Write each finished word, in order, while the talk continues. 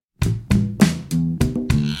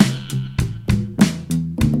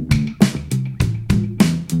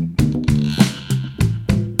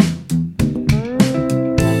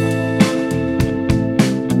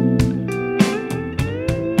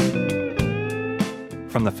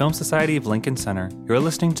From the Film Society of Lincoln Center, you're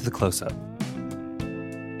listening to The Close-Up.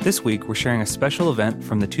 This week, we're sharing a special event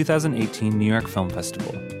from the 2018 New York Film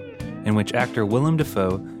Festival, in which actor Willem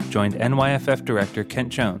Dafoe joined NYFF director Kent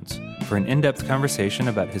Jones for an in-depth conversation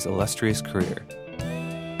about his illustrious career.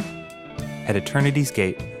 At Eternity's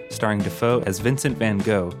Gate, starring Dafoe as Vincent van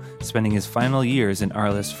Gogh, spending his final years in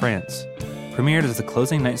Arles, France, premiered as the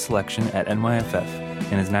closing night selection at NYFF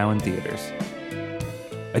and is now in theaters.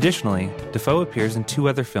 Additionally, Dafoe appears in 2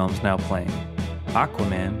 other films now playing,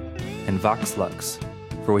 Aquaman and Vox Lux,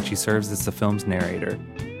 for which he serves as the film's narrator.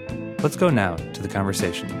 Let's go now to the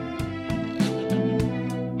conversation.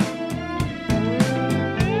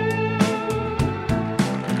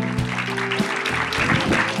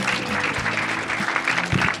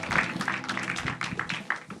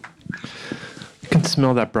 You can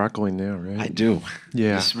smell that broccoli now, right? I do.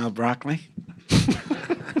 Yeah. You smell broccoli?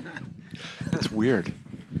 It's weird.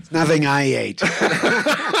 It's nothing I ate.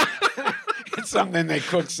 It's something they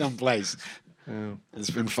cooked someplace. Oh. It's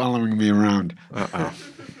been following me around. Uh-oh.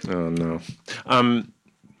 Oh, no.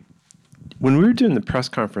 When we were doing the press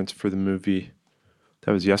conference for the movie,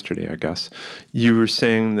 that was yesterday, I guess, you were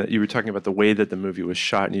saying that you were talking about the way that the movie was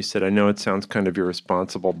shot, and you said, I know it sounds kind of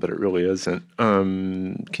irresponsible, but it really isn't.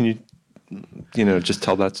 Can you just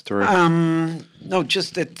tell that story? No,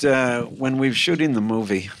 just that when we were shooting the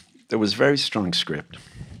movie, there was very strong script.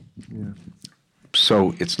 Yeah.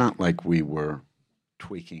 So it's not like we were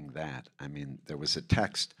tweaking that. I mean, there was a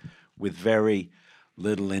text with very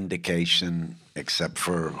little indication except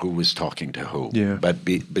for who was talking to who. Yeah. But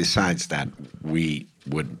besides that, we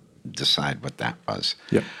would decide what that was.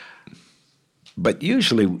 Yep. But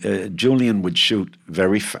usually Julian would shoot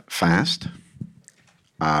very fast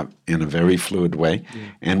in a very fluid way,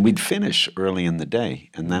 and we'd finish early in the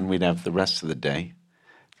day, and then we'd have the rest of the day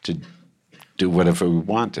to do whatever we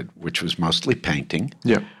wanted, which was mostly painting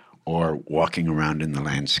or walking around in the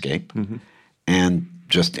landscape and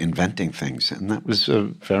just inventing things. And that was a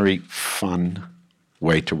very fun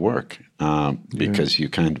way to work because you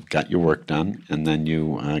kind of got your work done and then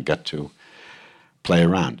you got to play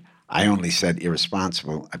around. I only said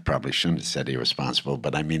irresponsible. I probably shouldn't have said irresponsible,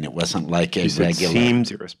 but I mean, it wasn't like a regular... It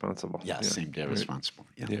seems irresponsible. Yeah, it seemed irresponsible.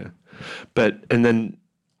 Right. Yeah. But, and then...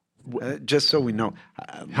 just so we know,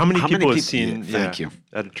 how many people have seen thank you.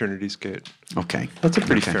 At Eternity's Gate? Okay. That's a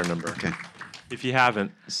pretty fair number. Okay. If you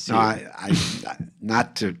haven't seen I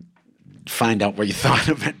not to find out what you thought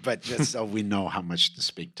of it, but just so we know how much to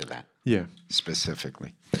speak to that. Yeah.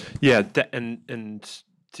 Specifically. Yeah, and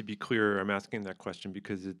to be clear, I'm asking that question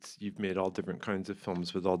because you've made all different kinds of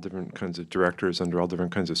films with all different kinds of directors under all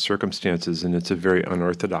different kinds of circumstances, and it's a very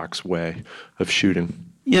unorthodox way of shooting.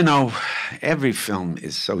 You know, every film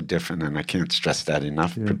is so different, and I can't stress that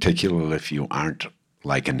enough, particularly if you aren't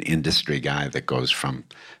like an industry guy that goes from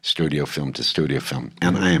studio film to studio film,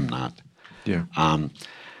 and I am not. Yeah.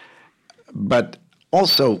 But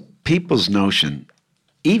also, people's notion,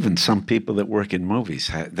 even some people that work in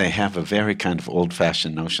movies, they have a very kind of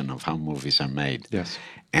old-fashioned notion of how movies are made. Yes.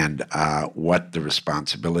 And what the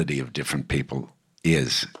responsibility of different people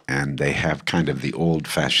is. And they have kind of the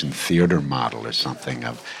old-fashioned theater model or something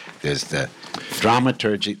of there's the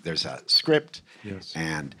dramaturgy, there's a script,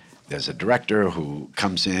 and there's a director who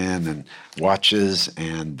comes in and watches,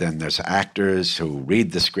 and then there's actors who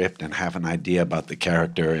read the script and have an idea about the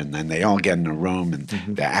character, and then they all get in a room, and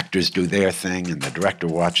the actors do their thing, and the director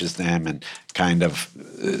watches them and kind of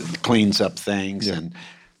cleans up things. Yeah. And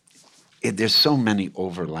there's so many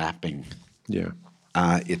overlapping. Yeah.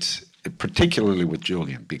 It's particularly with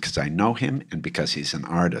Julian, because I know him and because he's an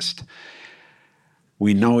artist.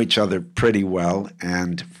 We know each other pretty well,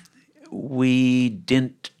 and we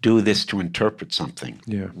didn't do this to interpret something.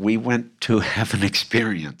 Yeah. We went to have an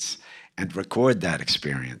experience and record that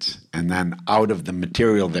experience. And then out of the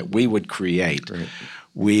material that we would create,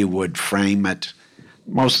 we would frame it,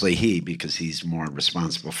 mostly he, because he's more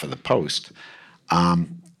responsible for the post,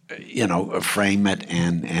 frame it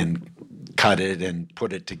and cut it and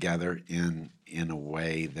put it together in a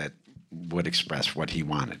way that would express what he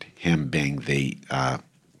wanted, him being the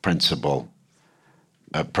principal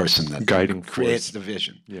person that guiding creates force. The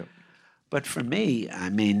vision. Yeah. But for me, I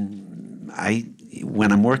mean,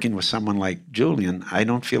 when I'm working with someone like Julian, I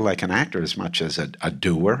don't feel like an actor as much as a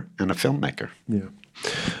doer and a filmmaker. Yeah.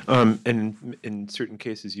 And in certain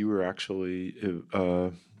cases, you were actually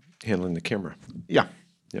handling the camera. Yeah,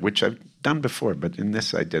 which I've done before, but in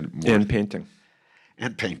this I did it more. And painting.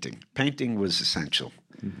 And painting. Painting was essential.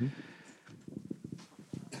 Mm-hmm.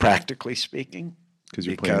 Practically speaking,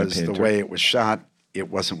 because the way it was shot, it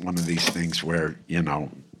wasn't one of these things where,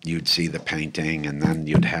 you'd see the painting, and then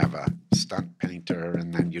you'd have a stunt painter,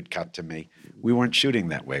 and then you'd cut to me. We weren't shooting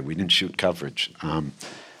that way. We didn't shoot coverage.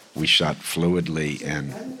 We shot fluidly,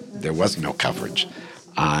 and there was no coverage,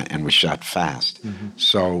 and we shot fast.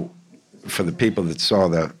 So for the people that saw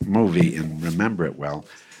the movie and remember it well,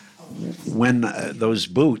 when those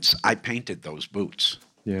boots, I painted those boots.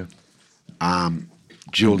 Yeah.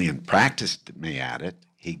 Julian practiced me at it.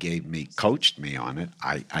 He coached me on it.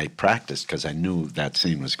 I practiced because I knew that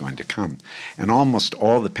scene was going to come. And almost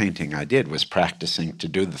all the painting I did was practicing to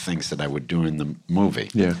do the things that I would do in the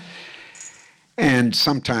movie. Yeah. And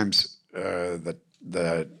sometimes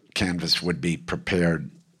the canvas would be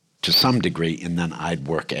prepared to some degree, and then I'd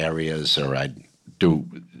work areas or I'd do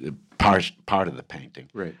part of the painting.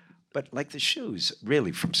 Right. But like the shoes,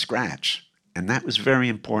 really from scratch. And that was very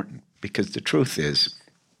important because the truth is,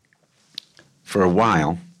 for a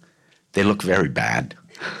while, they look very bad.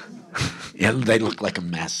 They look like a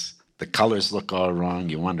mess. The colors look all wrong.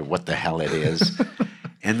 You wonder what the hell it is.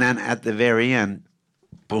 And then at the very end,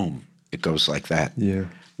 boom, it goes like that. Yeah.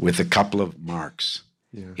 With a couple of marks.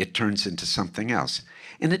 Yeah. It turns into something else.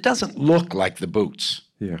 And it doesn't look like the boots.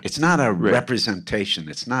 Yeah. It's not a Right. representation.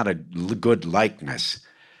 It's not a good likeness,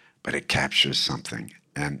 but it captures something.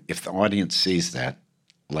 And if the audience sees that,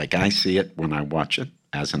 like I see it when I watch it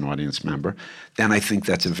as an audience member, then I think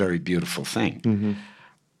that's a very beautiful thing.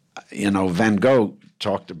 You know, Van Gogh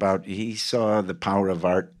talked about, he saw the power of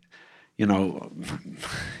art. You know,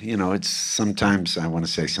 it's sometimes I want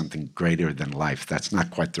to say something greater than life. That's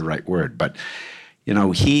not quite the right word, but you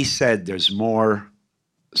know, he said there's more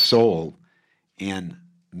soul in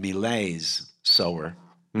Milet's sower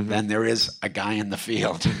than there is a guy in the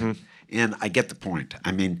field. And I get the point.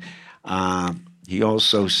 I mean, he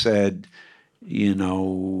also said, you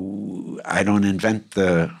know, I don't invent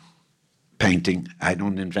the painting. I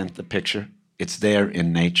don't invent the picture. It's there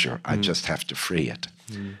in nature. I just have to free it.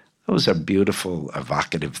 Those are beautiful,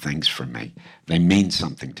 evocative things for me. They mean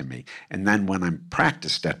something to me. And then when I'm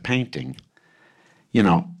practiced at painting, you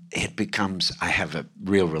know, it becomes, I have a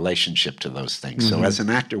real relationship to those things. So as an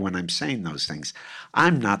actor, when I'm saying those things,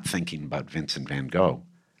 I'm not thinking about Vincent van Gogh.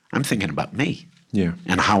 I'm thinking about me. Yeah.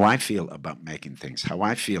 And how I feel about making things, how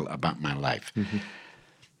I feel about my life.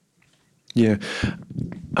 Yeah.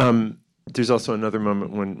 There's also another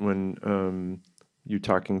moment when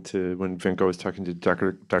when Van Gogh was talking to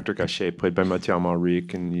Dr. Gachet, played by Mathieu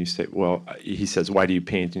Amalric, and you say, well, he says, why do you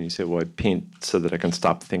paint? And you say, well, I paint so that I can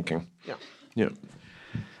stop thinking. Yeah. Yeah.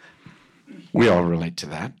 We all relate to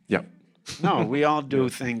that. Yeah. No, we all do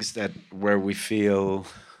things where we feel,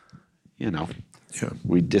 you know,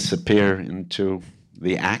 we disappear into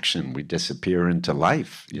the action. We disappear into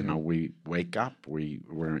life. You know, we wake up.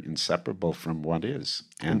 We're inseparable from what is.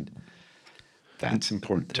 And that's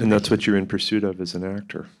important to me. And that's what you're in pursuit of as an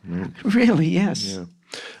actor. Right? Really, yes. Yeah.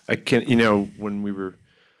 I can't, you know, when we were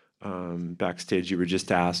backstage, you were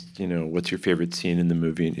just asked, you know, what's your favorite scene in the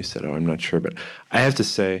movie? And you said, oh, I'm not sure. But I have to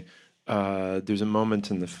say, there's a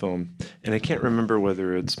moment in the film, and I can't remember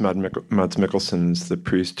whether it's Mads Mikkelsen's the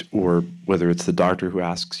priest or whether it's the doctor who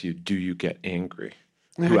asks you, do you get angry?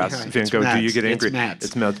 Who asks Van Gogh, do you get angry?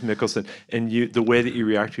 It's Mads Mikkelsen. And the way that you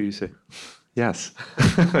react to it, you say, yes.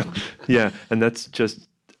 Yeah, and that's just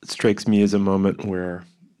strikes me as a moment where,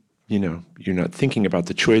 you know, you're not thinking about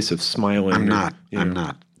the choice of smiling. I'm not. Yeah.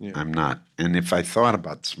 I'm not. And if I thought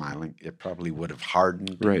about smiling, it probably would have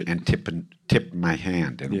hardened Right. and tipped my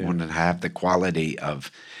hand and wouldn't have the quality of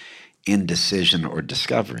indecision or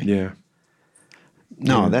discovery. Yeah.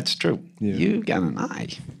 No, that's true. Yeah. You got an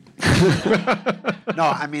eye. No,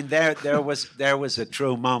 I mean there was a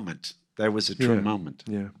true moment. There was a true moment.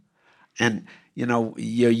 Yeah. And you know,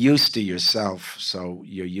 you're used to yourself, so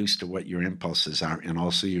you're used to what your impulses are, and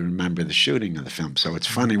also you remember the shooting of the film. So it's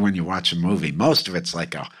funny when you watch a movie. Most of it's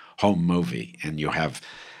like a home movie, and you have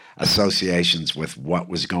associations with what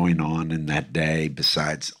was going on in that day,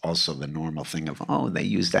 besides also the normal thing of, oh, they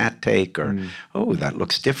used that take, or, oh, that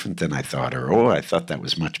looks different than I thought, or, oh, I thought that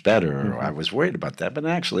was much better, or I was worried about that, but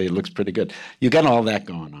actually it looks pretty good. You got all that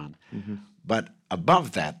going on. But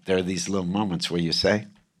above that, there are these little moments where you say,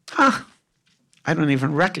 I don't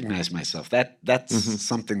even recognize myself. That's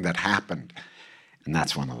something that happened. And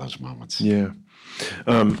that's one of those moments. Yeah.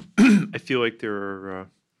 I feel like there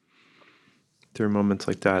are moments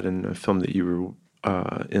like that in a film that you were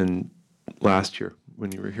in last year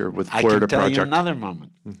when you were here with Florida I can tell Project. you another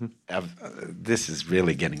moment. This is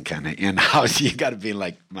really getting kind of in-house. You got to be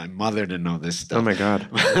like my mother to know this stuff. Oh, my God.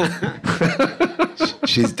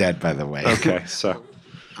 She's dead, by the way. Okay, so...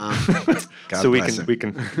 God so we bless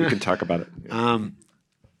can her. we can talk about it.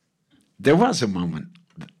 There was a moment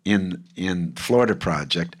in Florida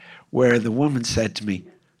Project where the woman said to me,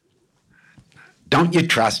 "Don't you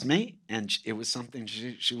trust me?" And it was something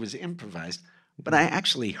she was improvised, but I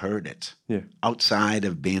actually heard it outside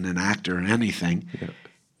of being an actor or anything. Yeah.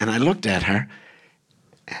 And I looked at her,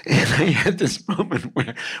 and I had this moment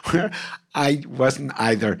where I wasn't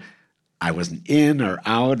in or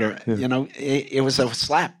out, or it was a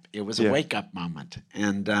slap. It was a wake-up moment,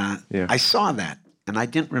 and I saw that, and I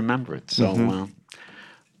didn't remember it. So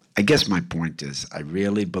I guess my point is I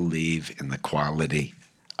really believe in the quality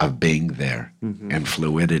of being there and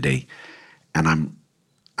fluidity, and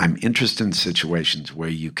I'm interested in situations where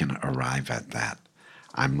you can arrive at that.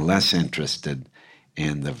 I'm less interested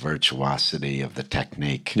in the virtuosity of the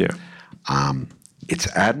technique. Yeah. It's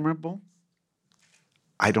admirable.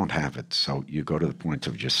 I don't have it, so you go to the point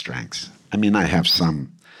of your strengths. I mean, I have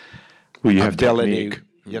some ability,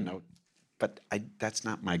 but that's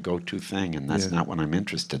not my go-to thing, and that's not what I'm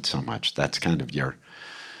interested so much. That's kind of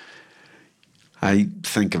I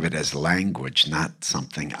think of it as language, not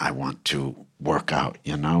something I want to work out,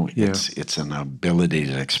 It's an ability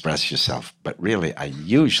to express yourself. But really, I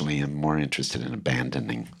usually am more interested in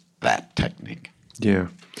abandoning that technique. Yeah.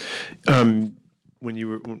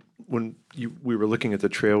 When we were looking at the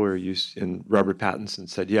trailer, and Robert Pattinson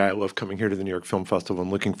said, "Yeah, I love coming here to the New York Film Festival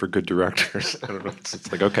and looking for good directors." I don't know.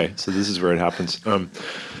 It's like, okay, so this is where it happens.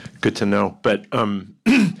 Good to know. But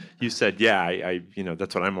you said, "Yeah, I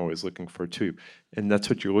that's what I'm always looking for too," and that's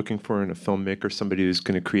what you're looking for in a filmmaker, somebody who's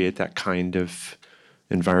going to create that kind of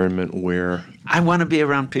environment where I want to be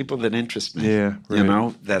around people that interest me. Yeah,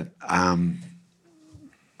 right.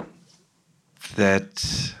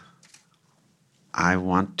 That I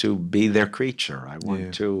want to be their creature. I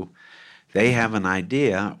want to, they have an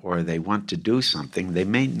idea or they want to do something. They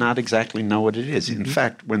may not exactly know what it is. In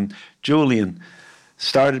fact, when Julian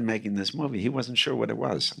started making this movie, he wasn't sure what it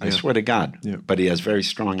was. I swear to God. Yeah. But he has very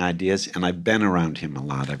strong ideas, and I've been around him a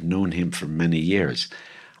lot. I've known him for many years.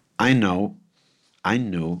 I knew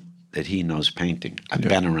that he knows painting. I've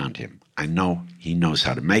been around him. I know he knows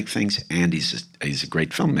how to make things, and he's a great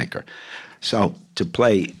filmmaker. So to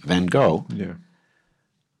play Van Gogh,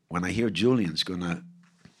 when I hear Julian's going to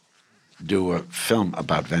do a film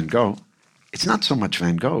about Van Gogh, it's not so much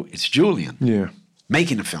Van Gogh, it's Julian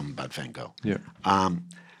making a film about Van Gogh. Yeah.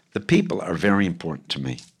 The people are very important to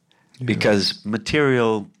me because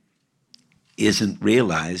material isn't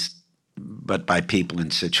realized but by people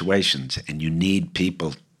in situations, and you need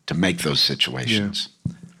people to make those situations.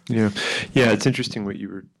 Yeah, it's interesting what you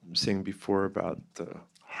were saying before about the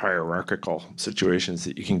hierarchical situations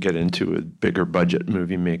that you can get into with bigger budget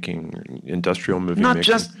movie making, industrial movie making. Not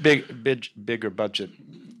just bigger budget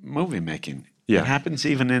movie making. Yeah. It happens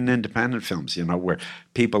even in independent films, where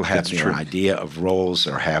people have their idea of roles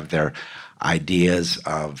or have their ideas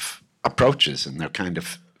of approaches, and they're kind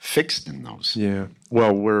of fixed in those. Yeah.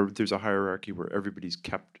 Well, where there's a hierarchy where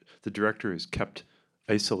the director is kept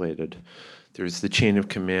isolated. There's the chain of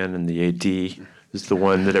command, and the AD is the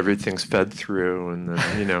one that everything's fed through, and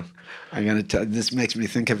then, I'm going to tell. This makes me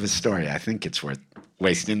think of a story. I think it's worth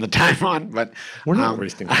wasting the time on, but we're not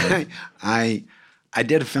wasting time. I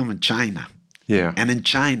did a film in China. Yeah. And in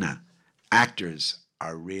China, actors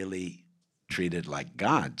are really treated like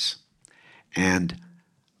gods. And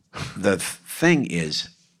the thing is,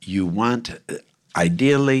 you want,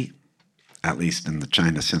 ideally, at least in the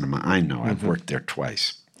China cinema I know, I've worked there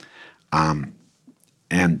twice, and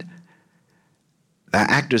the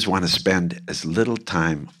actors want to spend as little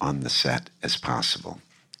time on the set as possible.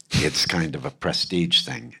 It's kind of a prestige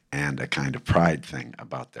thing and a kind of pride thing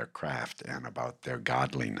about their craft and about their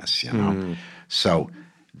godliness, So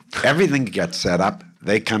everything gets set up.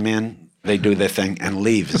 They come in, they do their thing, and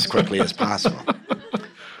leave as quickly as possible.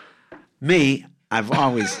 Me, I've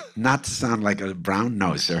always, not to sound like a brown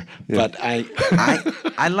noser, but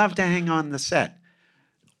I love to hang on the set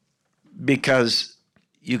because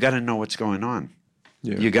you got to know what's going on.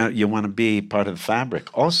 Yeah. You want to be part of the fabric.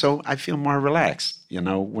 Also, I feel more relaxed,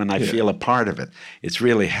 when I feel a part of it. It's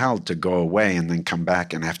really hell to go away and then come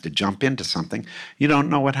back and have to jump into something. You don't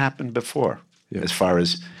know what happened before, as far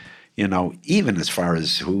as, even as far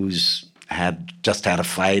as who's just had a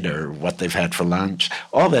fight or what they've had for lunch.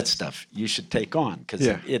 All that stuff you should take on because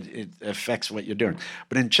it affects what you're doing.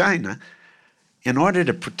 But in China, in order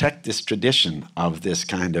to protect this tradition of this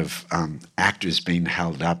kind of actors being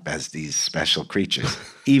held up as these special creatures,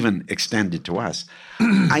 even extended to us,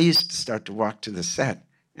 I used to start to walk to the set,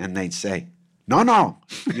 and they'd say, no,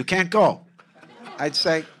 you can't go. I'd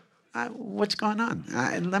say, what's going on?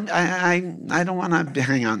 I don't want to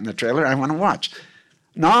hang out in the trailer. I want to watch.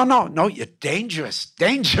 No, you're dangerous.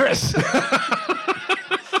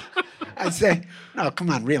 I'd say, no, come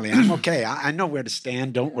on, really, I'm okay. I know where to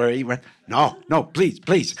stand. Don't worry. No,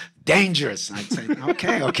 please, dangerous. And I'd say,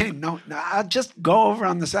 okay, no, I'll just go over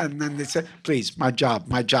on the side. And then they say, please, my job.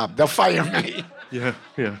 They'll fire me. Yeah.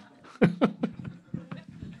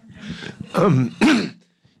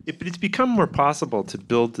 But it's become more possible to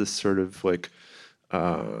build this sort of like,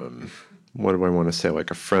 what do I want to say, like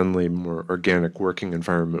a friendly, more organic working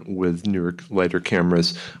environment with newer, lighter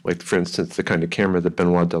cameras, like, for instance, the kind of camera that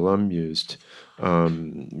Benoit Delhomme used,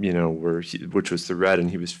 which was the Red, and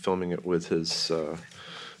he was filming it with his,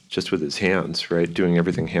 just with his hands, right, doing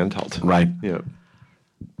everything handheld. Right. Yeah.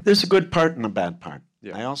 There's a good part and a bad part.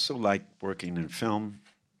 Yeah. I also like working in film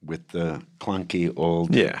with the clunky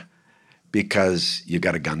old, Yeah. because you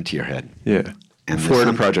got a gun to your head. Yeah. And the there's Florida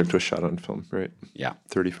some- Project was shot on film, right? Yeah.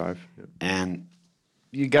 35. Yeah. And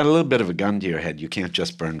you got a little bit of a gun to your head. You can't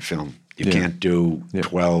just burn film. You Yeah. can't do Yeah.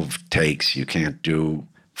 12 takes. You can't do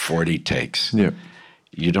 40 takes. Yeah.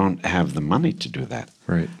 You don't have the money to do that.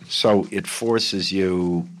 Right. So it forces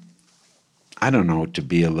you, I don't know, to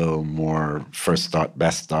be a little more first thought,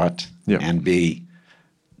 best thought, Yeah. and be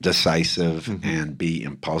decisive and be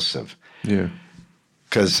impulsive. Yeah.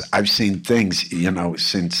 Because I've seen things,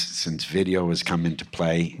 since video has come into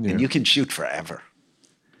play, Yeah. and you can shoot forever.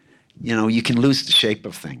 You can lose the shape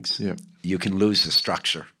of things. Yeah. You can lose the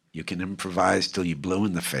structure. You can improvise till you're blue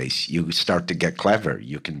in the face. You start to get clever.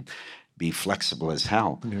 You can be flexible as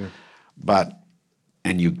hell. Yeah.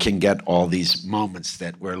 And you can get all these moments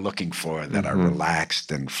that we're looking for that are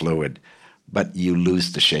relaxed and fluid, but you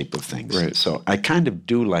lose the shape of things. Right. So I kind of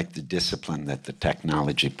do like the discipline that the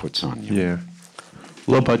technology puts on you. Yeah.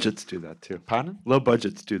 Low budgets do that too. Pardon? Low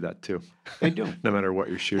budgets do that too. They do. No matter what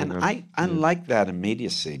you're shooting And on. I like that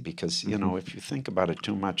immediacy because, if you think about it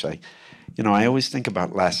too much, I always think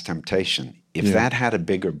about Last Temptation. If Yeah. that had a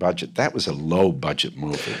bigger budget, that was a low budget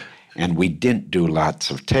movie. And we didn't do lots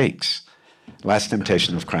of takes. Last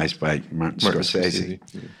Temptation of Christ by Martin Scorsese.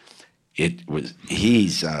 Yeah.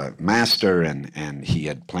 He's a master and he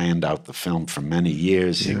had planned out the film for many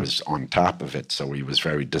years. He was on top of it, so he was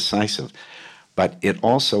very decisive. But it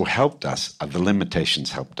also helped us. The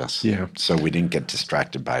limitations helped us. Yeah. So we didn't get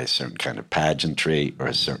distracted by a certain kind of pageantry or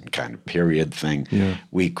a certain kind of period thing. Yeah.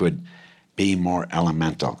 We could be more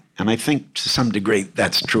elemental. And I think to some degree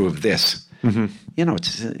that's true of this.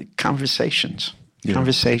 It's conversations. Yeah.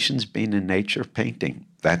 Conversations being in nature, painting.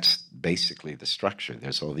 That's basically the structure.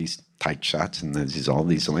 There's all these tight shots and there's all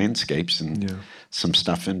these landscapes and some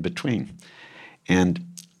stuff in between. And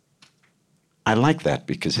I like that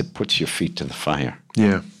because it puts your feet to the fire.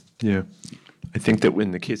 Yeah. Yeah. I think that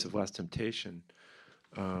in the case of Last Temptation,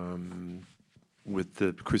 with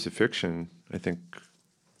the crucifixion, I think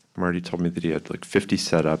Marty told me that he had like 50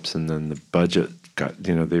 setups, and then the budget got,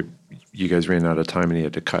 you guys ran out of time, and he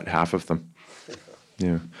had to cut half of them.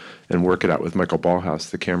 Yeah, and work it out with Michael Ballhaus,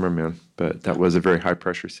 the cameraman. But that was a very high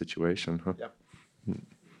pressure situation, huh? Yep.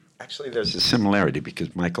 Actually, there's a similarity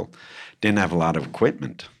because Michael didn't have a lot of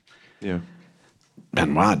equipment. Yeah.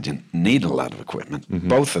 Benoit didn't need a lot of equipment.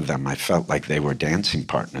 Both of them, I felt like they were dancing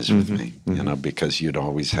partners with me, because you'd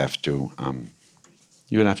always have to,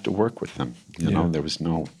 work with them. There was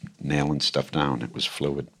no nailing stuff down. It was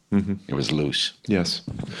fluid. It was loose. Yes.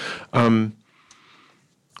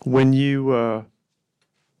 When you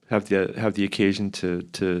have the occasion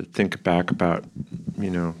to think back about,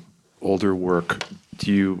 older work,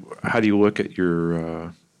 how do you look at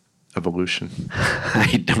your evolution?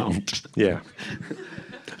 I don't. Yeah.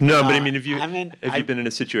 No, but I mean, have you I've been in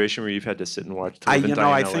a situation where you've had to sit and watch? I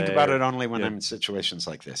think about it only when I'm in situations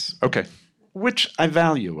like this. Okay. Which I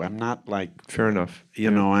value. I'm not like, Fair enough.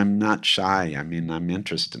 I'm not shy. I mean, I'm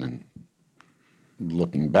interested in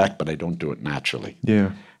looking back, but I don't do it naturally.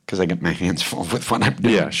 Yeah. Because I get my hands full with what I'm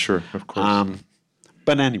doing. Yeah, sure, of course.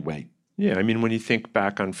 But anyway. Yeah, I mean, when you think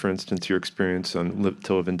back on, for instance, your experience on Live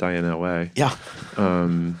to Live and Die in L.A. Yeah.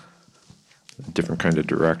 Different kind of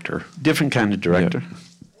director. Different kind of director.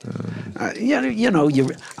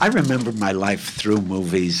 I remember my life through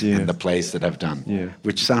movies and the plays that I've done,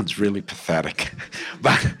 which sounds really pathetic.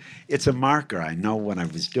 But it's a marker. I know what I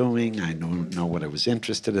was doing. I know what I was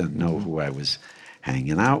interested in. I know who I was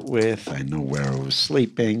hanging out with. I know where I was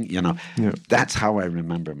sleeping. That's how I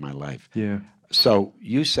remember my life. Yeah. So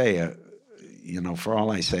you say, for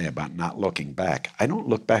all I say about not looking back, I don't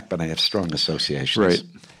look back, but I have strong associations.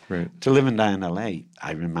 Right. To Live and Die in L.A.,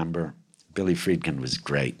 I remember Billy Friedkin was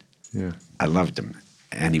great. Yeah. I loved him.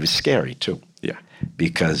 And he was scary, too. Yeah.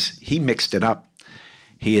 Because he mixed it up.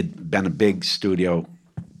 He had been a big studio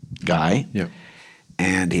guy. Yeah.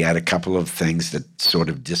 And he had a couple of things that sort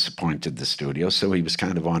of disappointed the studio, so he was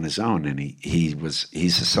kind of on his own. And he's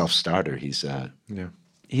a self-starter. He's a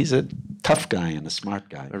tough guy and a smart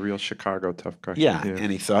guy. A real Chicago tough guy. Yeah.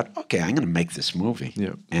 And he thought, okay, I'm going to make this movie.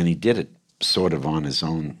 Yeah. And he did it sort of on his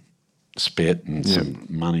own spit and some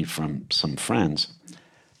money from some friends.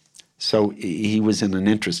 So he was in an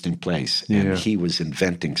interesting place, and he was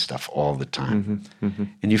inventing stuff all the time.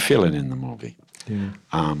 And you feel it in the movie. Yeah.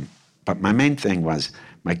 But my main thing was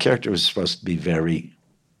my character was supposed to be very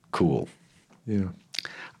cool. Yeah.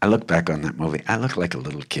 I look back on that movie. I look like a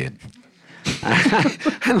little kid.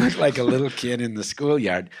 I look like a little kid in the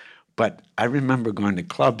schoolyard. But I remember going to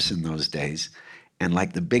clubs in those days, and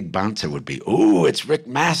like the big bouncer would be, "Ooh, it's Rick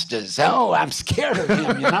Masters. Oh, I'm scared of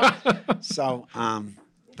him," you know? So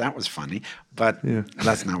that was funny. But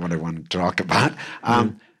that's not what I wanted to talk about.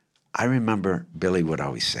 I remember Billy would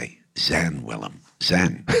always say, "Zen, Willem,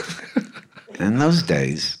 Zen." In those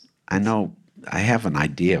days, I know I have an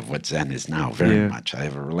idea of what Zen is now very much. I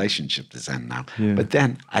have a relationship to Zen now. Yeah. But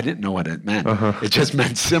then I didn't know what it meant. It just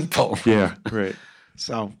meant simple. Yeah, right.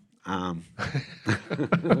 So,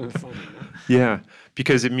 yeah,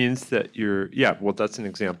 because it means that well, that's an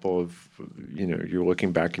example of, you're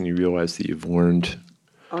looking back and you realize that you've learned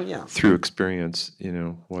through experience,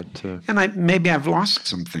 what... And maybe I've lost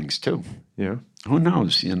some things too. Yeah. Who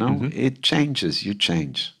knows, It changes, you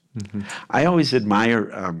change. I always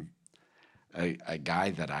admire a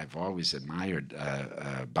guy that I've always admired,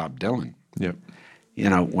 Bob Dylan. Yeah.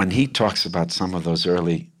 When he talks about some of those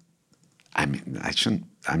early, I'm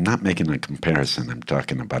not making a comparison, I'm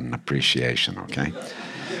talking about an appreciation, okay?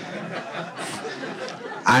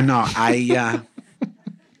 I know,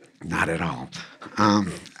 not at all.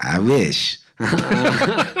 I wish.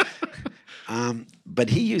 But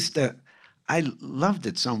he used to, I loved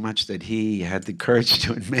it so much that he had the courage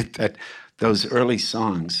to admit that those early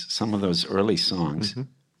songs, some of those early songs,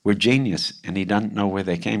 were genius, and he doesn't know where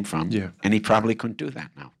they came from. Yeah. And he probably couldn't do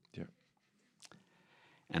that now. Yeah.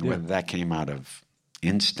 And whether that came out of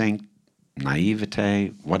instinct,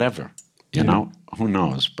 naivete, whatever, you know, who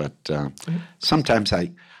knows? But sometimes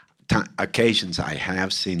occasions I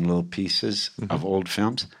have seen little pieces of old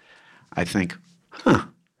films. I think,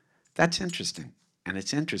 that's interesting. And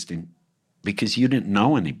it's interesting because you didn't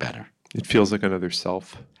know any better. It feels like another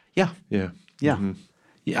self. Yeah. Yeah. Yeah.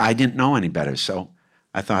 Yeah, I didn't know any better. So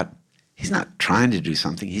I thought, he's not trying to do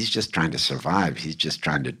something. He's just trying to survive. He's just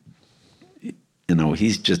trying to,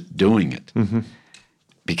 he's just doing it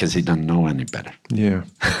because he doesn't know any better. Yeah.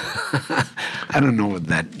 I don't know if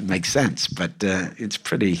that makes sense, but it's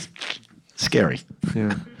pretty scary.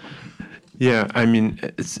 Yeah. Yeah. I mean,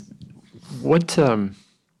 were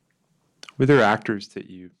there actors that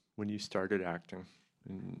when you started acting,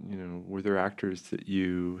 were there actors that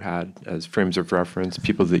you had as frames of reference,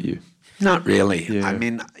 people that you... Not really. Yeah. I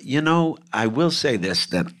mean, I will say this,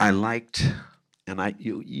 that I liked, and I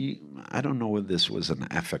don't know whether this was an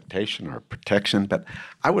affectation or protection, but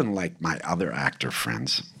I wouldn't like my other actor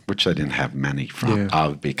friends, which I didn't have many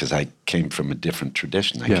of because I came from a different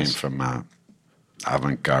tradition. I came from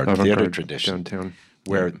avant-garde theater tradition. Downtown.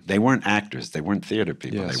 Where they weren't actors, they weren't theater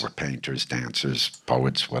people, Yes. they were painters, dancers,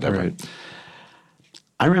 poets, whatever. Right.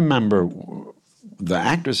 I remember the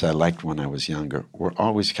actors I liked when I was younger were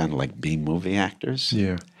always kind of like B-movie actors.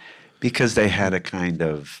 Yeah. Because they had a kind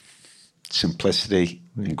of simplicity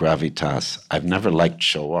and gravitas. I've never liked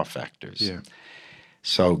show-off actors. Yeah.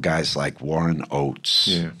 So guys like Warren Oates,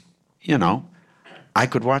 I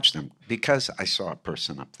could watch them because I saw a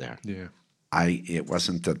person up there. Yeah. It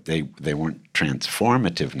wasn't that they weren't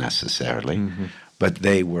transformative necessarily, but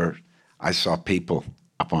I saw people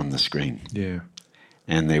up on the screen. Yeah.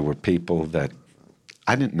 And they were people that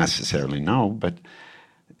I didn't necessarily know, but,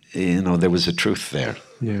 there was a truth there.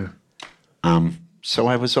 Yeah. So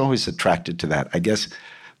I was always attracted to that. I guess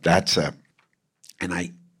that's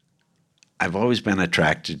I've always been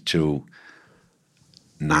attracted to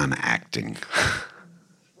non-acting.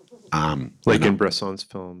 Like in Bresson's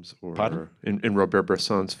films, or Pardon? in Robert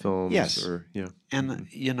Bresson's films. Yes. Or, yeah. And,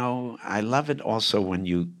 I love it also when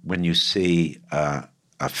you see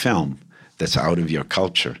a film that's out of your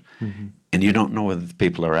culture, and you don't know whether the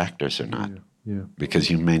people are actors or not, because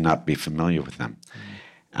you may not be familiar with them.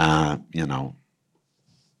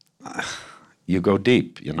 You go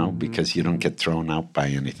deep, because you don't get thrown out by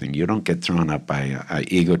anything. You don't get thrown out by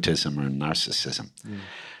egotism or narcissism.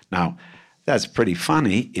 Now, that's pretty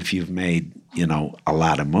funny if you've made, a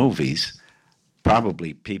lot of movies.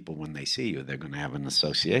 Probably people, when they see you, they're going to have an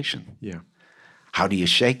association. Yeah. How do you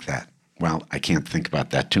shake that? Well, I can't think about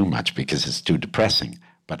that too much because it's too depressing.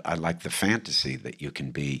 But I like the fantasy that you can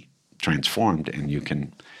be transformed, and you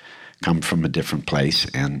can come from a different place.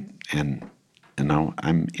 And you know,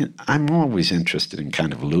 I'm always interested in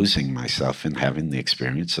kind of losing myself in having the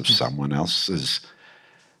experience of someone else's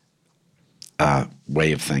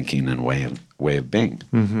way of thinking and way of being.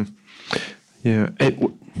 Yeah.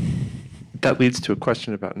 That leads to a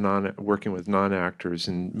question about working with non-actors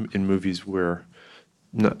in movies where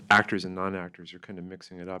actors and non-actors are kind of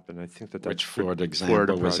mixing it up, and I think that's Which Florida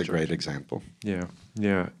example was a great example.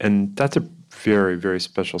 Yeah, and that's a very, very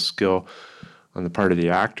special skill on the part of the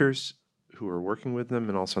actors who are working with them,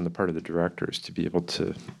 and also on the part of the directors to be able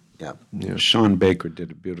to. Yeah, Sean Baker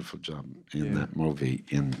did a beautiful job in that movie.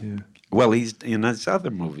 Well, he's in his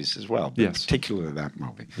other movies as well, but particularly that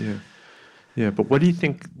movie. Yeah, but what do you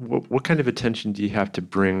think? What kind of attention do you have to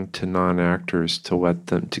bring to non-actors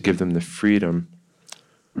to give them the freedom?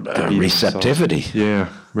 Receptivity. Yeah,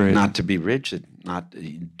 right. Not to be rigid. Not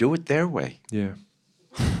do it their way. Yeah.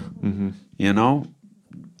 You know,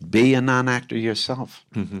 be a non-actor yourself.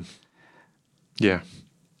 Yeah.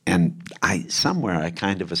 And I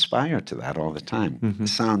kind of aspire to that all the time. It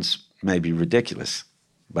sounds maybe ridiculous,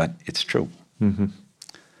 but it's true.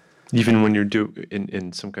 Even when you're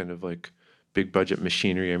in some kind of like big budget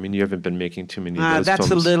machinery. I mean, you haven't been making too many of those that's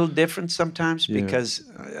films. a little different sometimes because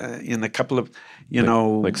in a couple of,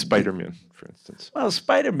 like Spider-Man, for instance. Well,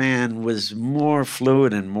 Spider-Man was more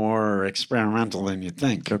fluid and more experimental than you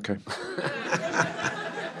think. Okay.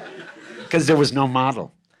 Because there was no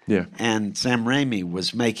model. Yeah. And Sam Raimi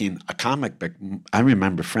was making a comic book. I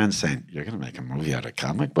remember friends saying, "You're going to make a movie out of a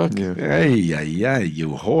comic book? Yeah. Hey, you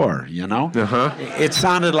whore," you know? It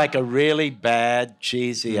sounded like a really bad,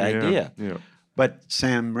 cheesy idea. Yeah. But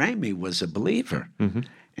Sam Raimi was a believer.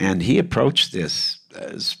 And he approached this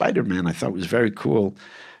Spider-Man, I thought, was very cool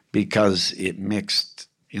because it mixed,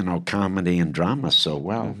 comedy and drama so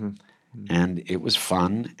well. And it was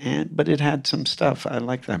fun, but it had some stuff. I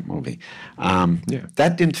like that movie.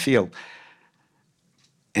 That didn't feel...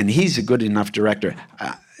 And he's a good enough director.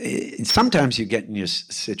 Sometimes you get in your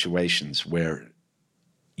situations where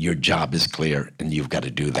your job is clear and you've got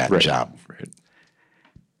to do that job. Right.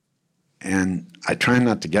 And I try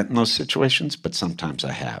not to get in those situations, but sometimes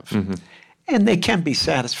I have. And they can be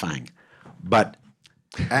satisfying. But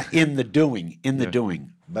in the doing.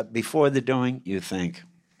 But before the doing, you think...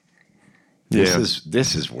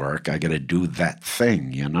 This is work. I got to do that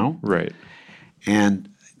thing, Right. And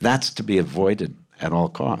that's to be avoided at all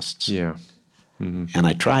costs. Yeah. And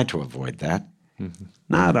I try to avoid that,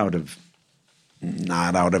 not out of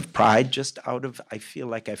pride, just out of I feel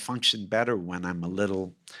like I function better when I'm a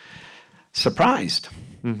little surprised.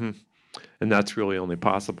 And that's really only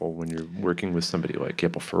possible when you're working with somebody like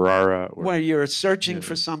Abel Ferrara. Where you're searching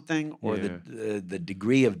for something, or the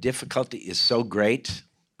degree of difficulty is so great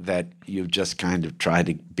that you just kind of try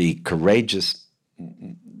to be courageous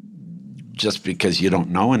just because you don't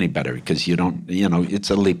know any better, because you don't, it's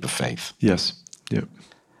a leap of faith. Yes. Yeah.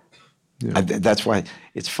 That's why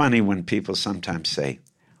it's funny when people sometimes say,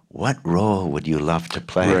 "What role would you love to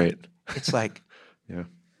play?" Right. It's like,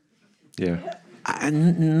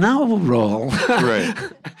 no role. Right.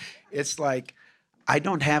 It's like, I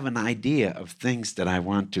don't have an idea of things that I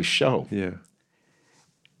want to show. Yeah.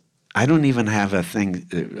 I don't even have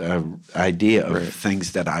idea of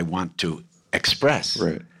things that I want to express.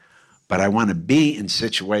 Right. But I want to be in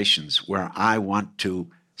situations where I want to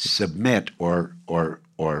submit or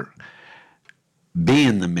be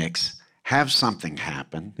in the mix, have something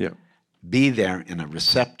happen, be there in a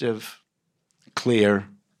receptive, clear,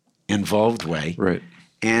 involved way. Right.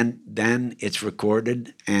 And then it's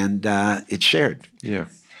recorded and it's shared. Yeah.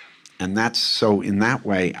 And that's so in that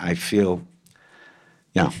way I feel...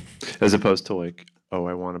 Yeah. As opposed to like, I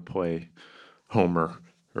want to play Homer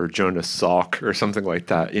or Jonas Salk or something like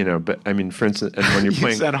that, But I mean, for instance, and when you're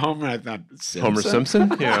playing... You said Homer, I thought Simpson. Homer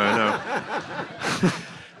Simpson? Yeah, I know.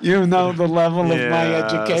 You know the level of my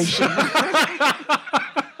education.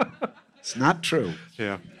 It's not true.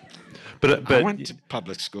 Yeah. But I went to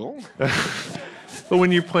public school. But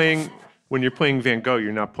when you're playing Van Gogh,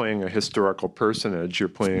 you're not playing a historical personage. You're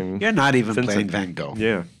playing... You're not even Vincent. playing Van Gogh.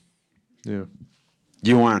 Yeah. Yeah.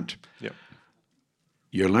 You aren't. Yeah.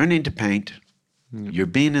 You're learning to paint. You're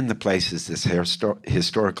being in the places this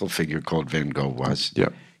historical figure called Van Gogh was. Yeah.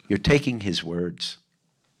 You're taking his words.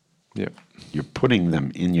 Yeah. You're putting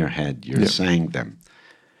them in your head. You're saying them.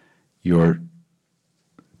 You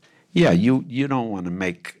don't want to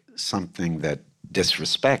make something that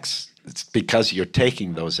disrespects. It's because you're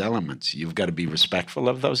taking those elements. You've got to be respectful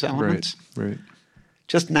of those elements. Right.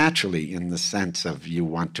 Just naturally, in the sense of you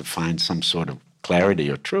want to find some sort of clarity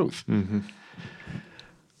or truth.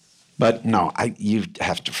 But no, you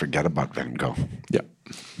have to forget about Van Gogh. Yeah.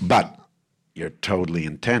 But you're totally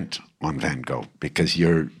intent on Van Gogh because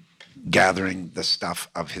you're gathering the stuff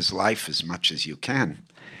of his life as much as you can.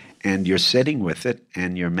 And you're sitting with it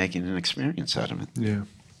and you're making an experience out of it. Yeah.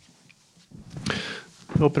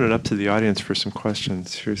 Open it up to the audience for some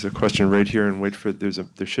questions. Here's a question right here, and wait for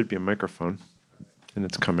there should be a microphone, and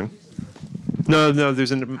it's coming. No,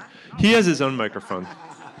 he has his own microphone.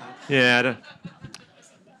 Yeah.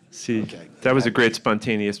 See, that was a great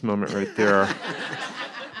spontaneous moment right there.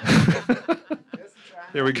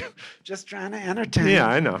 There we go. Just trying to entertain. Yeah,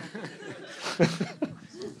 I know.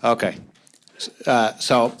 Okay.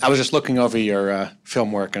 So I was just looking over your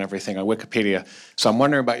film work and everything on Wikipedia. So I'm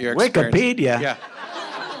wondering about your experience. Wikipedia? Yeah.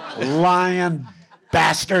 Lying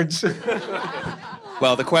bastards.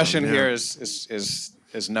 Well, the question here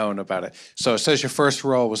is known about it. So it says your first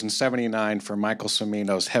role was in '79 for Michael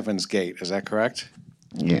Cimino's Heaven's Gate. Is that correct?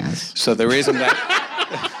 Yes. So the reason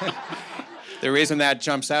that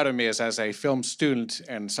jumps out at me is as a film student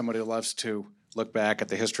and somebody who loves to look back at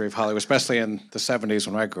the history of Hollywood, especially in the '70s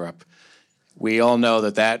when I grew up, we all know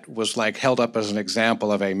that was like held up as an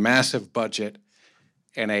example of a massive budget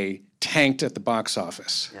and a tanked at the box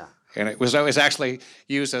office. Yeah. And it was actually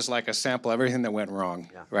used as like a sample of everything that went wrong,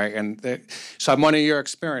 right? And so I'm wondering your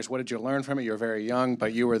experience. What did you learn from it? You were very young,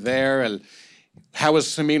 but you were there. And how was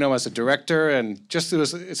Cimino as a director? And just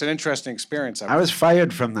it's an interesting experience. I was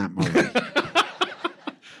fired from that movie.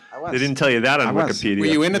 They didn't tell you that on Wikipedia. Were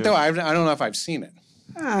you in it, though? I don't know if I've seen it.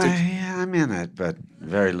 Yeah, I'm in it, but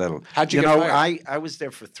very little. How'd you get fired? I was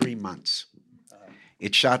there for 3 months.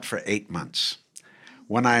 It shot for 8 months.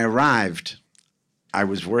 When I arrived, I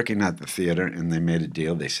was working at the theater, and they made a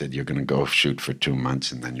deal. They said, you're going to go shoot for 2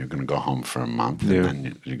 months, and then you're going to go home for a month, and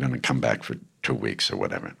then you're going to come back for 2 weeks or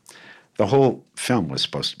whatever. The whole film was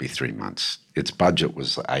supposed to be 3 months. Its budget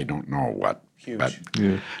was, I don't know what. Huge. But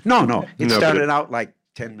No. It started out like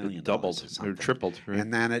 $10 million. Doubled or tripled. Right?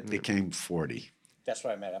 And then it became 40. That's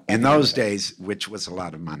what I meant. In those days, which was a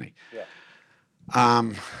lot of money.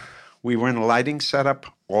 Yeah. We were in a lighting setup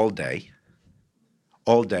all day,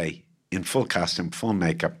 in full costume, full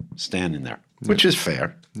makeup, standing there, which is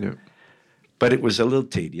fair. Yeah. But it was a little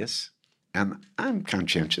tedious, and I'm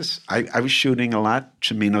conscientious. I was shooting a lot.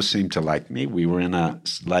 Cimino seemed to like me. We were in a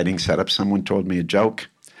lighting setup. Someone told me a joke,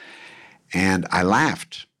 and I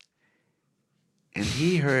laughed. And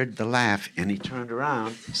he heard the laugh, and he turned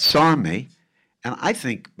around, saw me, and I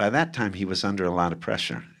think by that time he was under a lot of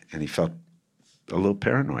pressure, and he felt a little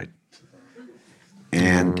paranoid.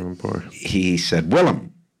 And he said,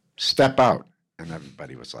 Willem, step out. And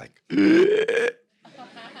everybody was like,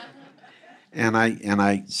 and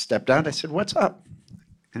I stepped out. I said, what's up?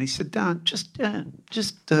 And he said, Don, just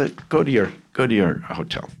go to your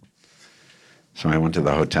hotel. So I went to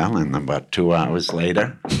the hotel, and about 2 hours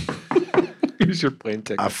later, here's your plane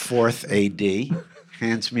ticket. A fourth AD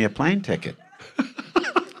hands me a plane ticket.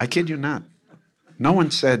 I kid you not. No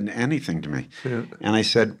one said anything to me. Yeah. And I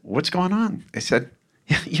said, what's going on? They said,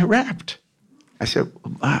 you're wrapped. I said,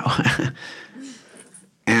 wow.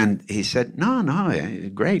 And he said, no,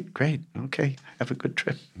 great. Okay, have a good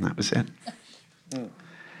trip. And that was it.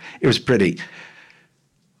 It was pretty.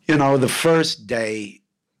 You know, the first day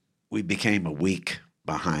we became a week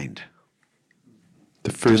behind.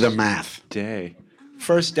 The first the math. day.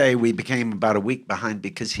 First day we became about a week behind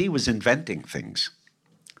because he was inventing things.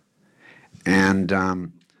 And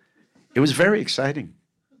it was very exciting.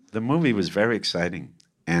 The movie was very exciting.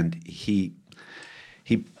 And he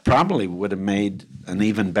probably would have made an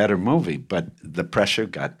even better movie, but the pressure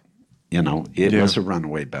got, it was a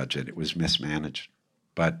runaway budget. It was mismanaged.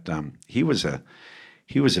 But he was a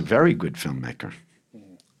very good filmmaker,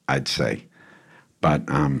 I'd say. But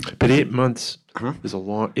 8 months is a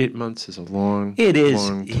long. 8 months is a long. It is.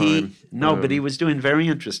 Long time. But he was doing very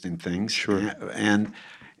interesting things. Sure. And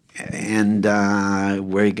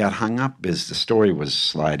where he got hung up is the story was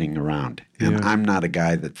sliding around. And I'm not a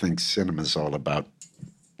guy that thinks cinema's all about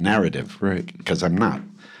narrative, right? Because I'm not.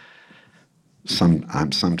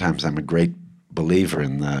 Sometimes I'm a great believer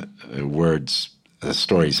in the words.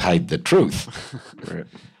 Stories hide the truth. Right.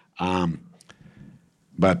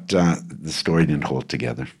 But the story didn't hold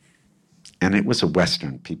together. And it was a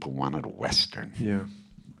Western. People wanted a Western. Yeah.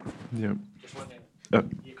 Just one thing.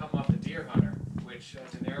 You come off The Deer Hunter, which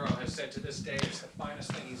De Niro has said to this day is the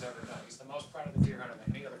finest thing he's ever done. He's the most proud of The Deer Hunter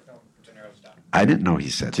than any other film De Niro's done. I didn't know he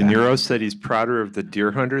said De Niro said he's prouder of The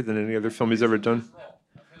Deer Hunter than any other film he's ever done.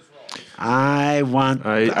 I want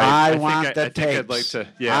the tapes. I'd like to.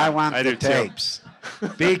 Yeah, I want the tapes.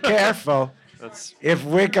 Be careful. That's If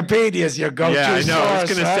Wikipedia is your go-to yeah. I know. I was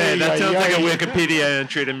source, going to say that sounds like a ay. Wikipedia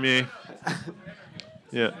entry to me.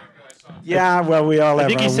 Yeah. Yeah, well, we all I have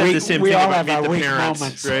think our he said weak, the same we thing all about have Meet our the weak Parents,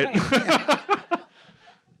 moments. right?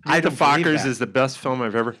 I The don't believe Fockers that. is the best film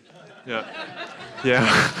I've ever. Yeah.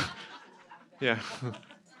 Yeah. Yeah.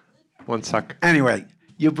 One sec. Anyway,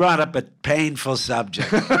 you brought up a painful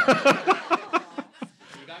subject. You got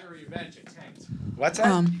your revenge, it tanked. What's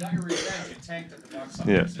that? You got your revenge, it tanked at the box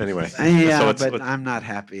office. Yeah. Anyway. Yeah, So let's- but let's- I'm not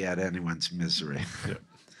happy at anyone's misery.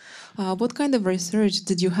 What kind of research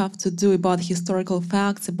did you have to do about historical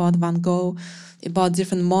facts, about Van Gogh, about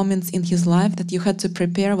different moments in his life that you had to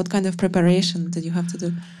prepare? What kind of preparation did you have to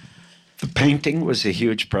do? The painting was a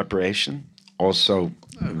huge preparation. Also,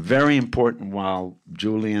 very important while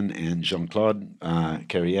Julian and Jean-Claude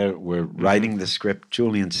Carrière were writing the script,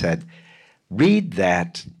 Julian said, read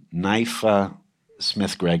that Naifa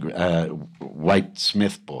White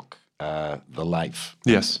Smith book, The Life.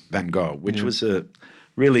 Yes. Van Gogh, which was a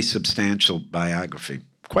really substantial biography,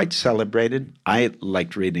 quite celebrated. I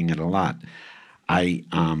liked reading it a lot. And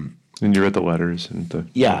you read the letters and the.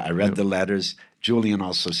 I read the letters. Julian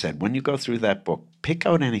also said, when you go through that book, pick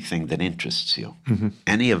out anything that interests you,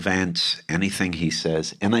 any events, anything he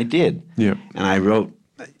says. And I did. Yeah. And I wrote,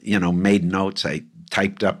 made notes. I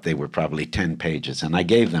typed up, they were probably 10 pages, and I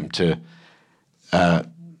gave them to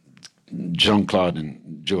Jean-Claude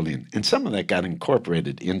and Julian. And some of that got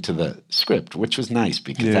incorporated into the script, which was nice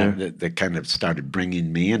because that kind of started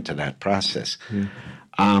bringing me into that process.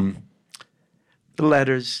 The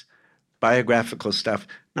letters, biographical stuff.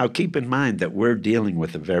 Now, keep in mind that we're dealing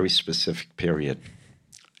with a very specific period,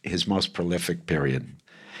 his most prolific period.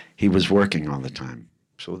 He was working all the time.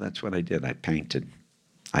 So that's what I did. I painted,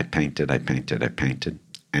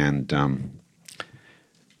 and,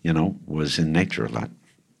 was in nature a lot.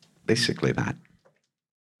 Basically that.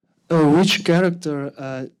 Which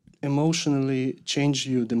character emotionally changed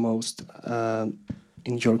you the most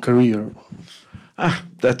in your career?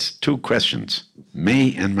 That's two questions.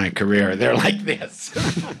 Me and my career, they're like this.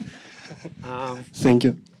 Thank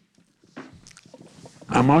you.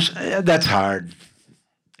 That's hard.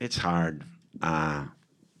 It's hard. I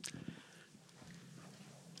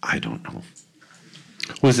don't know.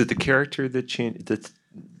 Was it the character that changed? That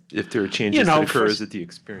if there are changes that occur, is it the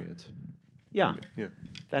experience? Yeah,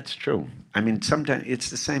 that's true. I mean, sometimes it's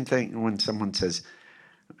the same thing when someone says,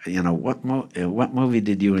 what movie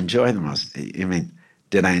did you enjoy the most? I mean,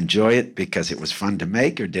 did I enjoy it because it was fun to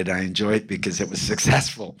make, or did I enjoy it because it was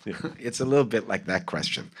successful? Yeah. It's a little bit like that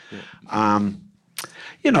question. Yeah.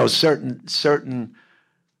 Certain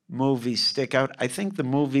movies stick out. I think the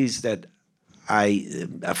movies that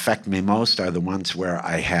affect me most are the ones where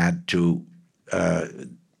I had to,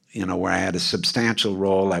 where I had a substantial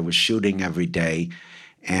role. I was shooting every day,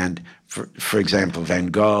 and for example, Van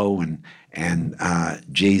Gogh and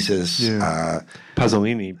Jesus,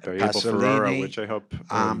 Pasolini by Abel Ferrara, which I hope.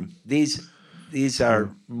 These are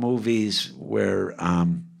movies where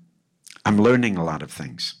I'm learning a lot of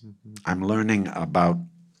things. Mm-hmm. I'm learning about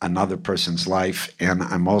another person's life, and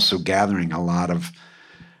I'm also gathering a lot of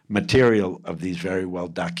material of these very well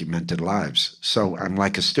documented lives. So I'm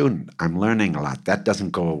like a student. I'm learning a lot. That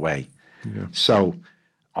doesn't go away. Yeah. So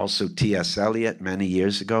also T.S. Eliot many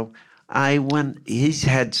years ago, he's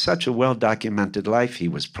had such a well documented life. He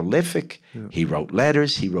was prolific. Yeah. He wrote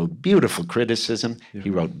letters. He wrote beautiful criticism. Yeah. He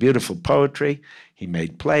wrote beautiful poetry. He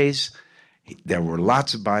made plays. There were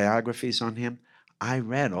lots of biographies on him. I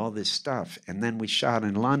read all this stuff, and then we shot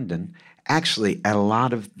in London, actually at a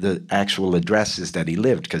lot of the actual addresses that he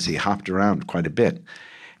lived, because he hopped around quite a bit.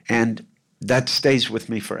 And that stays with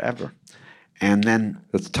me forever. And then...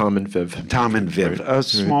 That's Tom and Viv. Tom and Viv, right. A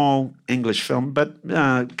small English film, but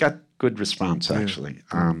got good response, actually.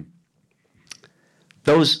 Yeah.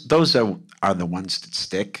 Those are the ones that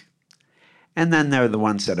stick. And then there are the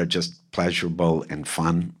ones that are just pleasurable and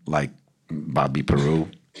fun, like Bobby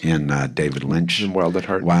Peru in David Lynch. And Wild at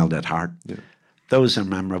Heart. Wild at Heart. Yeah. Those are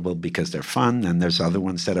memorable because they're fun, and there's other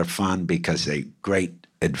ones that are fun because they're great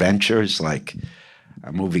adventures, like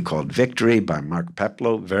a movie called Victory by Mark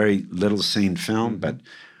Peplow, very little seen film, but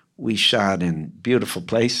we shot in beautiful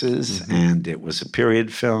places, and it was a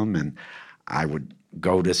period film, and I would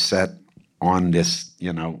go to set on this,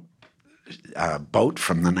 boat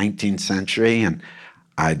from the 19th century, and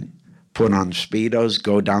I'd put on Speedos,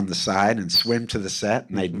 go down the side and swim to the set,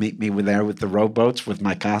 and they'd meet me there with the rowboats with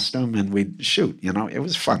my costume, and we'd shoot. It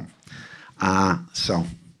was fun. So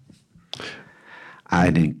I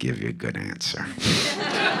didn't give you a good answer.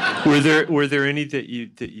 Were there any that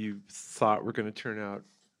you thought were going to turn out?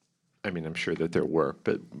 I mean, I'm sure that there were,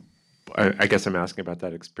 but I guess I'm asking about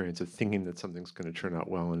that experience of thinking that something's going to turn out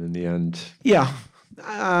well, and in the end, Yeah.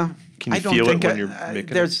 can you I don't feel think it when you're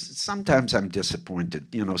making there's it? sometimes I'm disappointed.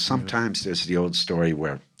 You know, sometimes there's the old story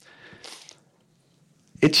where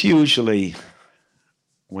it's usually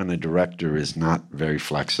when a director is not very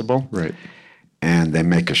flexible, Right. and they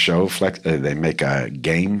make a show they make a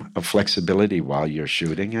game of flexibility while you're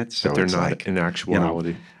shooting it. So But they're it's not like, in actuality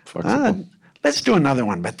you know, flexible. let's do another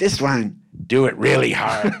one, but this one, do it really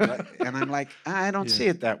hard. And I'm like, I don't see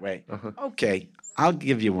it that way. Okay, I'll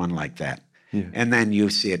give you one like that. Yeah. And then you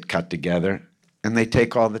see it cut together, and they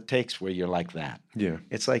take all the takes where you're like that. Yeah.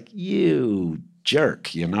 It's like, you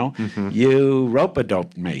jerk, you know? You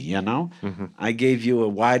rope-a-doped me, you know? I gave you a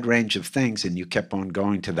wide range of things, and you kept on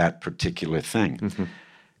going to that particular thing.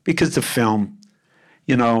 Because the film,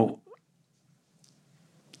 you know,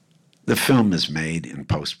 the film is made in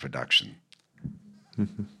post-production.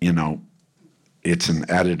 You know, it's an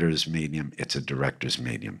editor's medium, it's a director's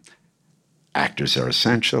medium. Actors are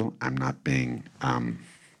essential. I'm not being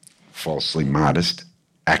falsely modest.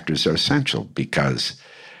 Actors are essential because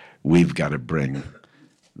we've got to bring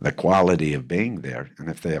the quality of being there. And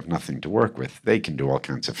if they have nothing to work with, they can do all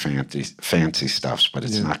kinds of fancy stuffs, but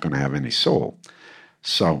it's not going to have any soul.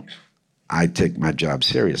 So I take my job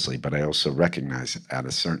seriously, but I also recognize at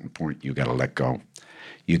a certain point you got to let go.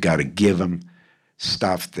 You got to give them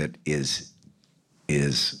stuff that is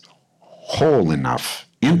whole enough,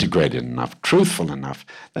 integrated enough, truthful enough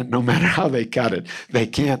that no matter how they cut it, they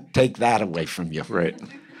can't take that away from you. Right.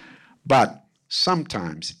 But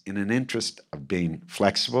sometimes, in an interest of being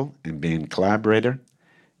flexible and being a collaborator,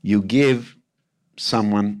 you give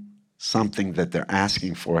someone something that they're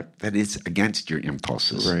asking for that is against your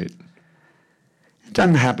impulses. Right. It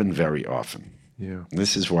doesn't happen very often. Yeah.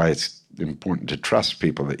 This is why it's important to trust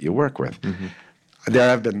people that you work with. There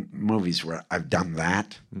have been movies where I've done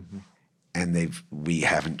that, and we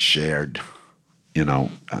haven't shared, you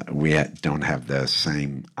know, don't have the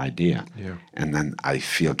same idea. Yeah. And then I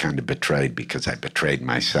feel kind of betrayed because I betrayed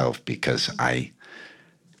myself because I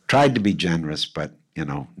tried to be generous, but, you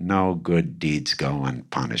know, no good deeds go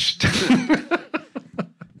unpunished.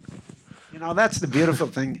 You know, that's the beautiful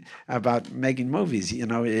thing about making movies. You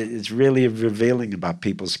know, it's really revealing about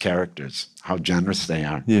people's characters, how generous they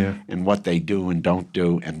are, and what they do and don't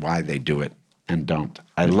do, and why they do it and don't.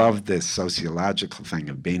 I love this sociological thing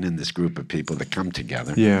of being in this group of people that come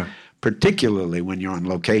together, particularly when you're on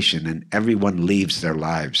location and everyone leaves their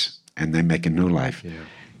lives and they make a new life.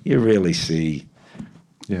 You really see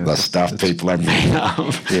the stuff people are made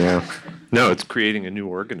of. Yeah. No, it's creating a new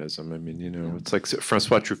organism. I mean, you know, it's like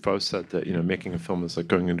Francois Truffaut said that, you know, making a film is like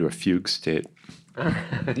going into a fugue state.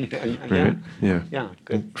 Right? Yeah.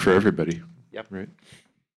 Good. For everybody. Yep. Right.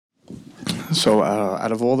 So,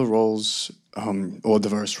 out of all the roles, all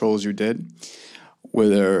diverse roles you did,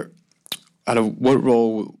 out of what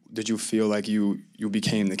role did you feel like you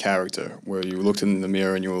became the character, where you looked in the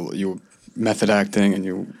mirror and you method acting and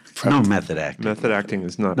you prepped? No method acting. Method acting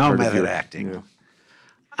is not No part of method your- acting. Yeah.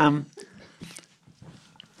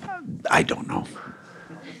 I don't know.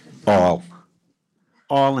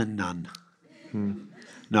 All and none.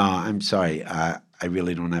 No, I'm sorry. I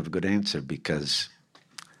really don't have a good answer because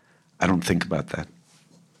I don't think about that.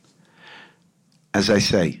 As I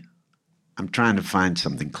say, I'm trying to find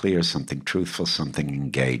something clear, something truthful, something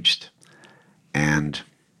engaged. And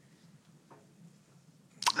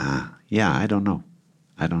I don't know.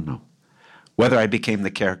 I don't know. Whether I became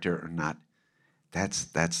the character or not,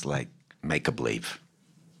 that's like make-a-believe.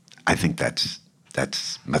 I think that's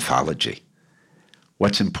mythology.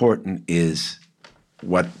 What's important is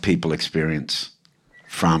what people experience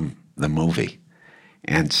from the movie.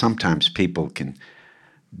 And sometimes people can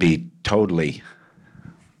be totally,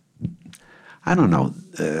 I don't know,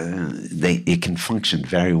 it can function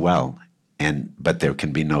very well, but there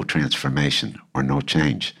can be no transformation or no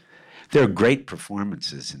change. There are great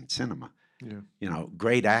performances in cinema. You know,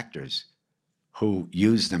 great actors who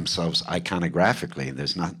use themselves iconographically.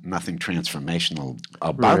 There's nothing transformational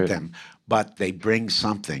about them, but they bring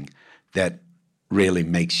something that really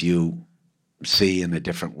makes you see in a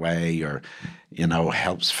different way, or, you know,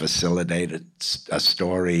 helps facilitate a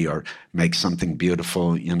story or make something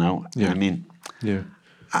beautiful, you know. I mean,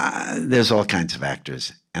 there's all kinds of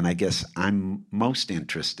actors, and I guess I'm most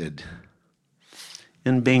interested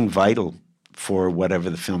in being vital for whatever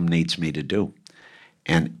the film needs me to do.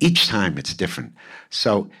 And each time it's different.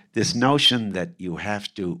 So this notion that you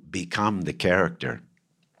have to become the character,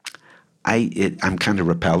 I'm kind of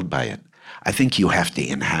repelled by it. I think you have to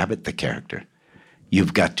inhabit the character.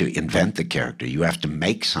 You've got to invent the character. You have to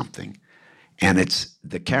make something. And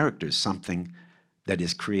the character is something that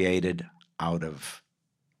is created out of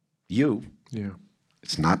you. Yeah.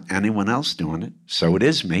 It's not anyone else doing it. So it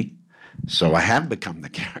is me. So I have become the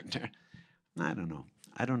character. I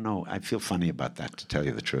don't know. I feel funny about that, to tell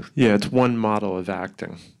you the truth. Yeah, it's one model of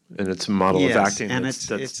acting, and it's a model of acting and that's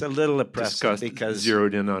it's a little oppressive because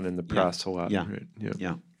zeroed in on in the press a lot. Yeah, right?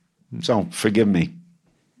 yeah. So forgive me.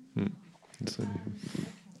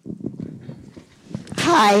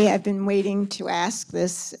 Hi, I've been waiting to ask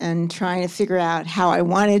this and trying to figure out how I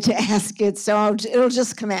wanted to ask it, so it'll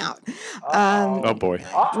just come out. Oh boy.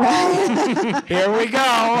 Here we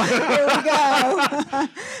go. Here we go.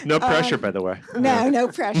 No pressure, by the way. No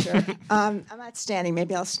pressure. I'm not standing.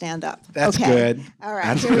 Maybe I'll stand up. That's okay. good. All right,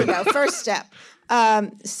 That's here we good. go. First step.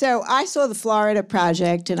 So I saw the Florida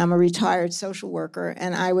Project, and I'm a retired social worker,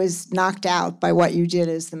 and I was knocked out by what you did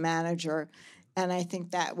as the manager. And I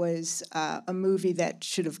think that was a movie that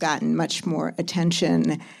should have gotten much more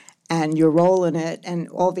attention, and your role in it, and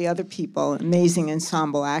all the other people, amazing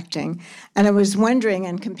ensemble acting. And I was wondering,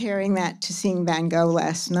 and comparing that to seeing Van Gogh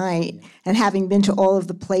last night, and having been to all of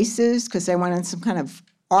the places, because I went on some kind of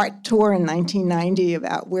art tour in 1990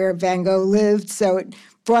 about where Van Gogh lived, so it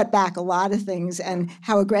brought back a lot of things, and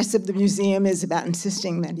how aggressive the museum is about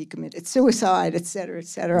insisting that he committed suicide, et cetera, et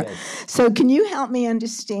cetera. Yes. So can you help me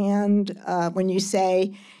understand when you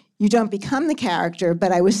say you don't become the character,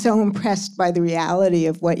 but I was so impressed by the reality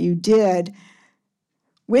of what you did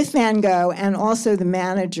with Van Gogh and also the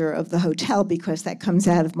manager of the hotel, because that comes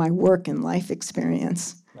out of my work and life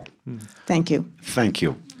experience. Thank you. Thank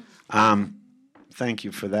you. Thank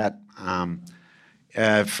you for that.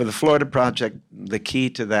 For the Florida Project, the key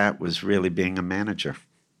to that was really being a manager.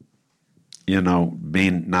 Not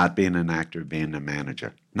being an actor, being a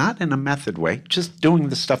manager. Not in a method way, just doing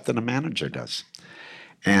the stuff that a manager does.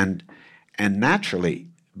 And naturally,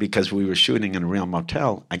 because we were shooting in a real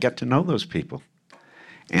motel, I got to know those people.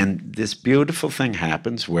 And this beautiful thing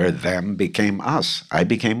happens where them became us. I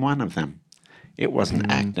became one of them. It wasn't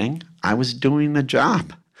acting. I was doing the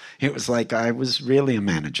job. It was like I was really a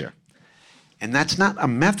manager. And that's not a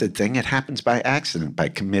method thing. It happens by accident, by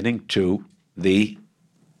committing to the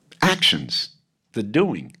actions, the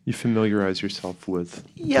doing. You familiarize yourself with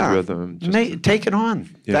the rhythm. Take it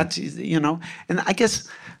on. Yeah. That's, and I guess,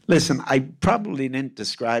 listen, I probably didn't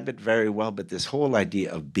describe it very well, but this whole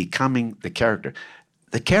idea of becoming the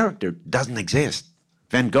character doesn't exist.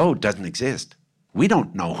 Van Gogh doesn't exist. We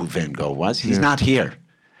don't know who Van Gogh was. He's not here.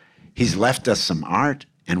 He's left us some art,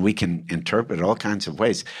 and we can interpret it all kinds of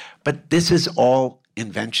ways. But this is all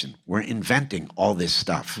invention. We're inventing all this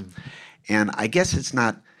stuff. And I guess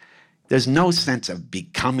there's no sense of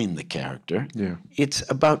becoming the character. Yeah. It's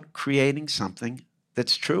about creating something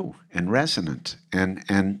that's true and resonant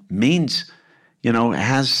and means,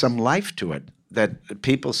 has some life to it, that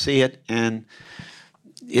people see it and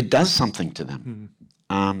it does something to them.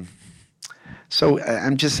 So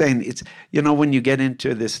I'm just saying, it's, when you get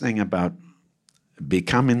into this thing about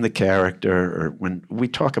becoming the character, or when we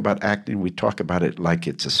talk about acting, we talk about it like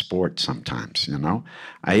it's a sport sometimes,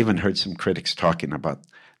 I even heard some critics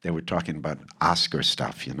they were talking about Oscar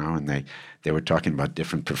stuff, and they were talking about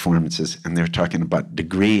different performances, and they were talking about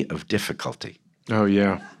degree of difficulty. Oh,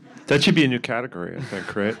 yeah. That should be a new category, I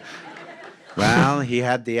think, right? Well, he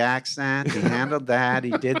had the accent, he handled that,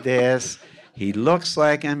 he did this, he looks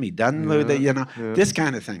like him, he doesn't look this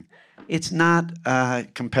kind of thing. It's not a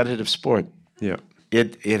competitive sport. Yeah.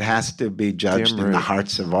 It has to be judged in the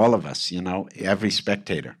hearts of all of us, every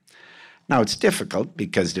spectator. Now, it's difficult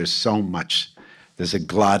because there's a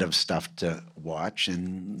glut of stuff to watch,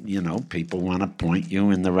 and, people want to point you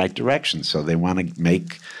in the right direction, so they want to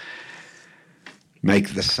make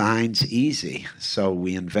the signs easy. So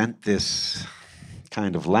we invent this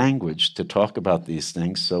kind of language to talk about these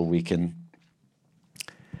things so we can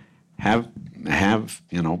have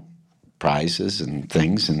prizes and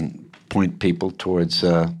things and point people towards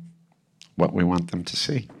what we want them to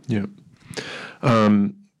see. Yeah.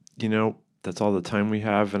 That's all the time we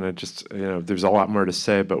have, and there's a lot more to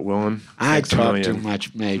say, but Willem, I talk too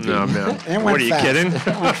much, maybe. No. What, are you kidding?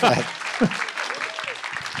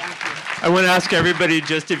 I want to ask everybody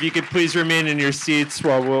just if you could please remain in your seats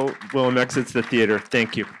while Willem exits the theater.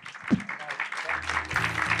 Thank you.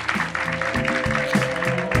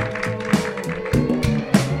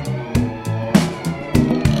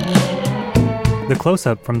 The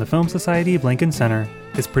Close-Up from the Film Society of Lincoln Center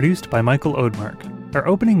is produced by Michael Odemark. Our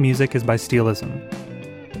opening music is by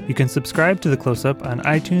Steelism. You can subscribe to The Close-Up on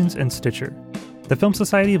iTunes and Stitcher. The Film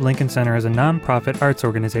Society of Lincoln Center is a non-profit arts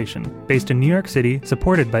organization based in New York City,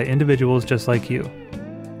 supported by individuals just like you.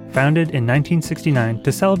 Founded in 1969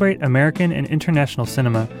 to celebrate American and international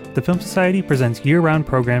cinema, the Film Society presents year-round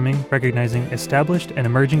programming recognizing established and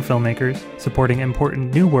emerging filmmakers, supporting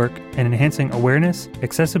important new work, and enhancing awareness,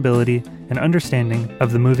 accessibility, and understanding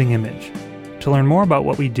of the moving image. To learn more about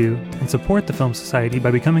what we do and support the Film Society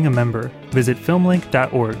by becoming a member, visit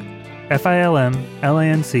filmlink.org,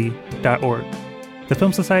 filmlanc.org. The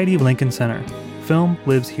Film Society of Lincoln Center. Film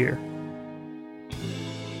lives here.